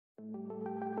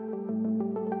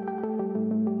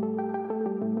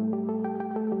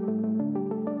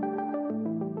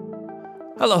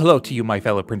Hello to you, my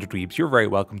fellow printer dweebs. You're very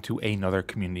welcome to another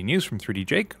community news from 3D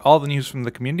Jake. All the news from the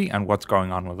community and what's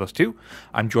going on with us too.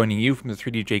 I'm joining you from the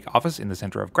 3D Jake office in the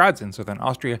center of Graz in southern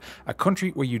Austria, a country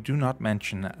where you do not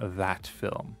mention that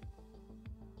film.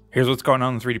 Here's what's going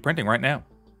on in 3D printing right now.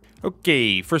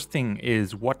 Okay, first thing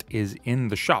is what is in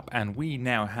the shop, and we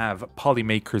now have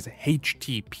Polymaker's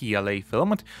HT PLA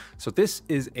filament. So this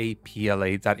is a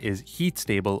PLA that is heat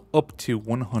stable up to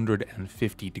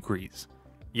 150 degrees.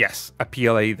 Yes, a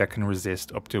PLA that can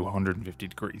resist up to 150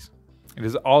 degrees. It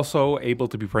is also able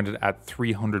to be printed at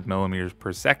 300 millimeters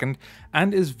per second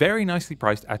and is very nicely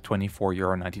priced at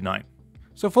 €24.99.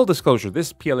 So full disclosure,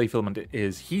 this PLA filament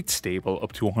is heat stable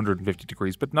up to 150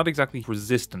 degrees, but not exactly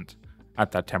resistant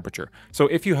at that temperature. So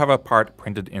if you have a part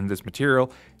printed in this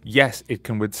material, yes, it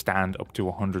can withstand up to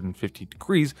 150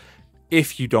 degrees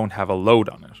if you don't have a load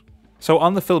on it. So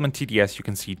on the filament TDS, you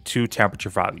can see two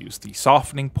temperature values, the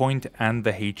softening point and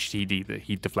the HTD, the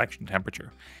heat deflection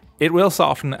temperature. It will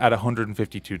soften at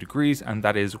 152 degrees, and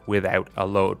that is without a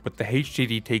load, but the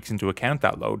HTD takes into account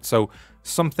that load. So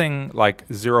something like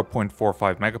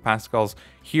 0.45 megapascals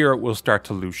here will start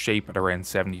to lose shape at around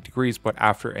 70 degrees, but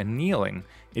after annealing,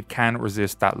 it can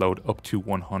resist that load up to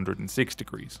 106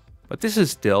 degrees. But this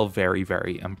is still very,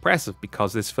 very impressive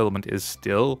because this filament is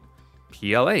still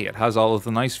PLA. It has all of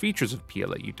the nice features of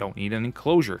PLA. You don't need an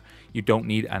enclosure. You don't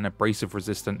need an abrasive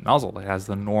resistant nozzle. It has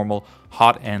the normal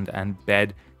hot end and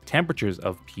bed temperatures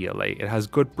of PLA. It has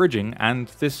good bridging, and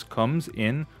this comes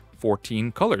in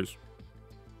 14 colors.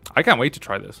 I can't wait to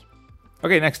try this.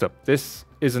 Okay, next up. This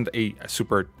isn't a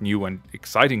super new and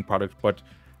exciting product, but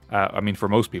I mean for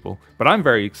most people, but I'm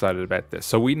very excited about this.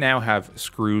 So we now have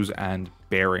screws and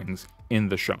bearings in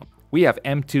the shop. We have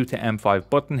M2 to M5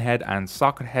 button head and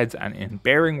socket heads, and in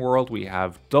bearing world we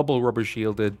have double rubber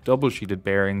shielded, double sheeted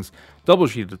bearings, double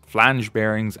sheeted flange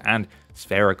bearings, and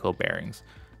spherical bearings.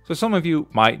 So some of you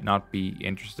might not be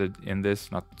interested in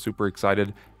this, not super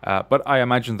excited, but I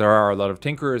imagine there are a lot of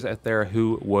tinkerers out there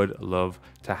who would love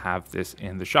to have this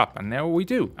in the shop, and now we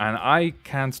do. And I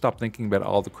can't stop thinking about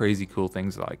all the crazy cool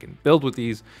things that I can build with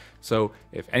these, so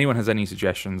if anyone has any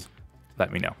suggestions,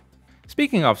 let me know.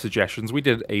 Speaking of suggestions, we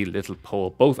did a little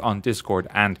poll both on Discord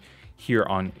and here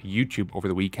on YouTube over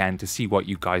the weekend to see what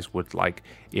you guys would like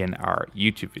in our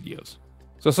YouTube videos.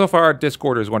 So far,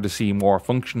 Discorders want to see more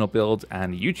functional builds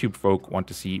and YouTube folk want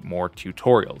to see more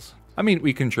tutorials. I mean,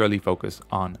 we can surely focus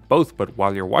on both, but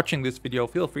while you're watching this video,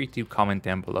 feel free to comment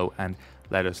down below and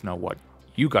let us know what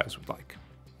you guys would like.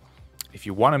 If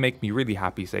you want to make me really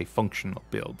happy, say functional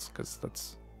builds, because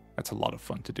that's a lot of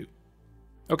fun to do.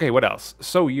 Okay, what else?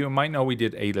 So you might know we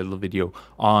did a little video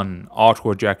on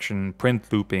auto-ejection,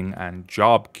 print looping, and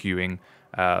job queuing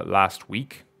last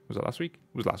week. Was it last week?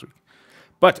 It was last week.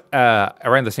 But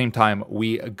around the same time,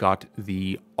 we got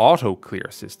the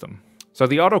AutoClear system. So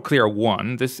the AutoClear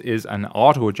One, this is an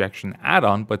auto-ejection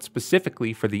add-on, but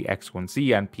specifically for the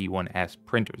X1C and P1S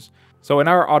printers. So in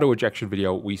our auto-ejection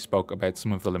video, we spoke about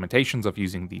some of the limitations of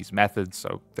using these methods.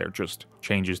 So they're just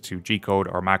changes to G-code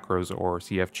or macros or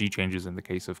CFG changes in the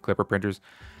case of clipper printers.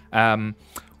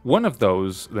 One of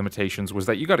those limitations was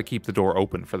that you got to keep the door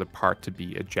open for the part to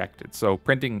be ejected. So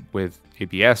printing with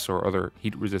ABS or other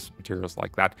heat-resistant materials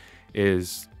like that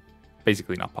is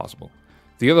basically not possible.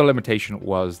 The other limitation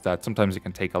was that sometimes it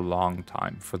can take a long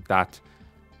time for that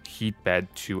heat bed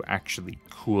to actually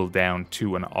cool down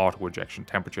to an auto-ejection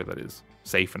temperature that is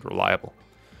safe and reliable.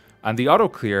 And the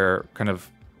AutoClear kind of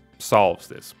solves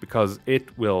this because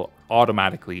it will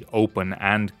automatically open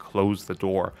and close the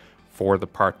door for the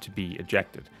part to be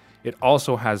ejected. It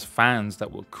also has fans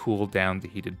that will cool down the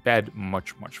heated bed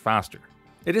much faster.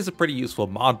 It is a pretty useful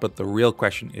mod, but the real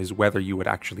question is whether you would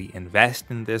actually invest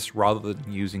in this rather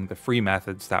than using the free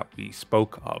methods that we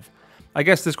spoke of. I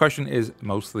guess this question is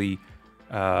mostly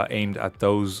aimed at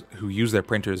those who use their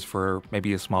printers for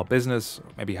maybe a small business,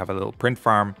 maybe have a little print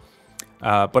farm,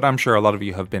 but I'm sure a lot of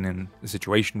you have been in a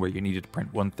situation where you needed to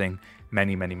print one thing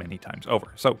many times over.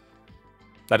 So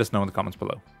let us know in the comments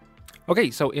below.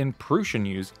 Okay, so in Prussian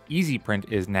news,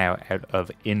 EasyPrint is now out of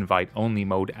invite-only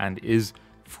mode and is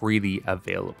freely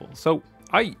available. So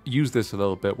I used this a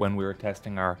little bit when we were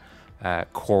testing our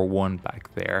Core 1 back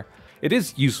there. It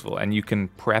is useful, and you can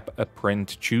prep a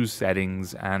print, choose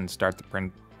settings, and start the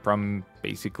print from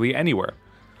basically anywhere.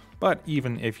 But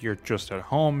even if you're just at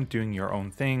home doing your own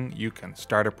thing, you can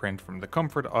start a print from the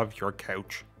comfort of your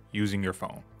couch using your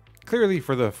phone. Clearly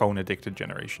for the phone-addicted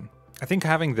generation. I think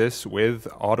having this with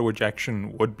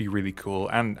auto-ejection would be really cool,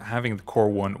 and having the Core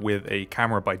 1 with a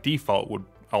camera by default would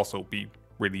also be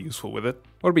really useful with it.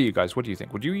 What about you guys? What do you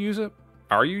think? Would you use it?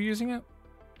 Are you using it?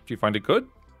 Do you find it good?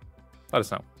 Let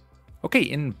us know. Okay,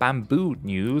 in Bambu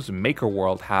news, Maker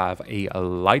World have a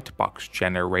Lightbox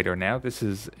Generator now. This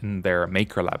is in their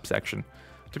Maker Lab section.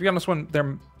 To be honest,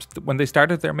 when they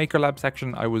started their Maker Lab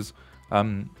section, I was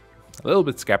a little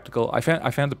bit skeptical. I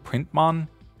found the Printmon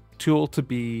tool to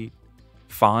be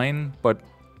fine, but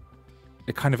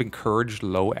it kind of encouraged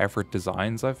low effort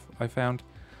designs. I found,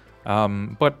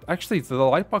 but actually the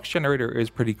Lightbox Generator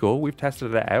is pretty cool. We've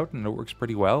tested it out and it works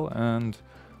pretty well, and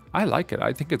I like it.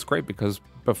 I think it's great because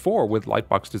before with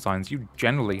Lightbox designs, you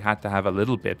generally had to have a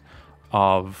little bit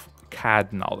of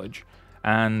CAD knowledge,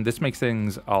 and this makes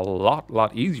things a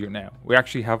lot easier now. We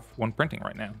actually have one printing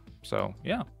right now, so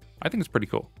yeah, I think it's pretty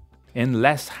cool. In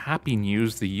less happy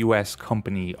news, the US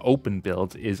company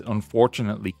OpenBuilds is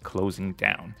unfortunately closing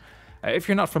down. If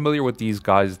you're not familiar with these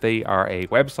guys, they are a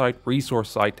website, resource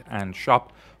site, and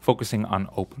shop focusing on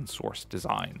open source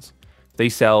designs. They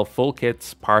sell full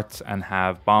kits, parts, and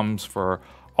have BOMs for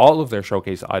all of their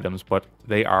showcase items, but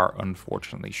they are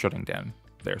unfortunately shutting down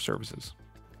their services.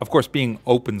 Of course, being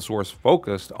open source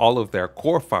focused, all of their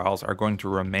core files are going to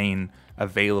remain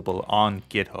available on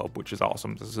GitHub, which is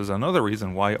awesome. This is another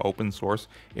reason why open source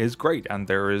is great, and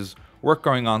there is work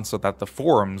going on so that the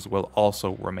forums will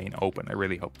also remain open. I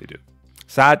really hope they do.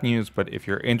 Sad news, but if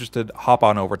you're interested, hop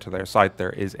on over to their site.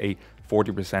 There is a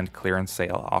 40% clearance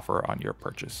sale offer on your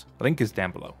purchase. The link is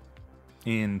down below.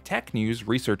 In tech news,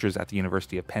 researchers at the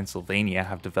University of Pennsylvania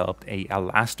have developed a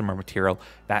elastomer material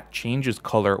that changes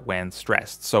color when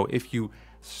stressed. So if you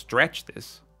stretch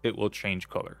this, it will change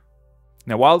color.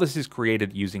 Now, while this is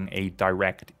created using a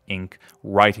direct ink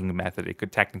writing method, it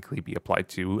could technically be applied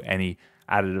to any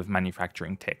additive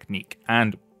manufacturing technique.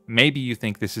 And maybe you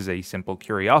think this is a simple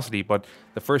curiosity, but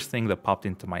the first thing that popped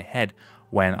into my head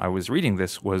when I was reading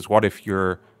this was, what if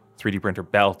your 3D printer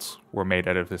belts were made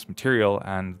out of this material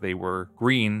and they were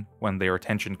green when they were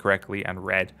tensioned correctly and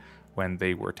red when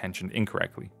they were tensioned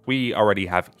incorrectly? We already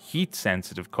have heat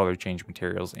sensitive color change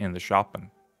materials in the shop, and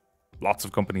lots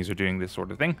of companies are doing this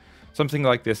sort of thing. Something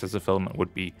like this as a filament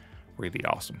would be really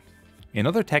awesome. In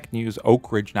other tech news,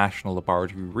 Oak Ridge National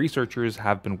Laboratory researchers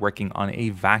have been working on a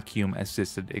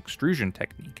vacuum-assisted extrusion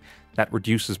technique that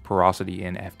reduces porosity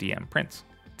in FDM prints.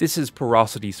 This is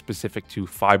porosity specific to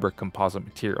fiber composite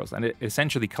materials, and it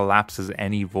essentially collapses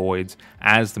any voids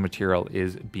as the material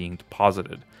is being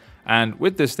deposited. And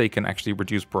with this, they can actually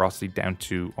reduce porosity down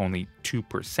to only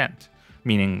 2%,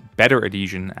 meaning better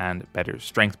adhesion and better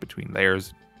strength between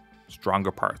layers,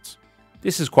 stronger parts.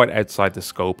 This is quite outside the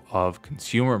scope of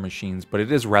consumer machines, but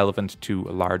it is relevant to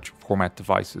large format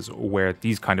devices where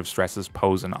these kind of stresses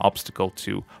pose an obstacle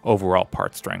to overall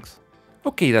part strength.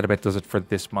 Okay, that about does it for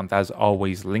this month. As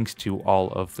always, links to all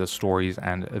of the stories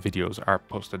and videos are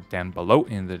posted down below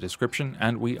in the description,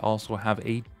 and we also have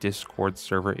a Discord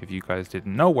server if you guys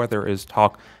didn't know, where there is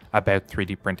talk about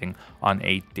 3D printing on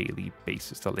a daily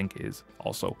basis. The link is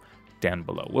also down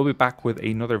below. We'll be back with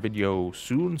another video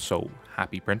soon, so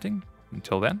happy printing.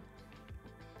 Until then,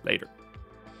 later.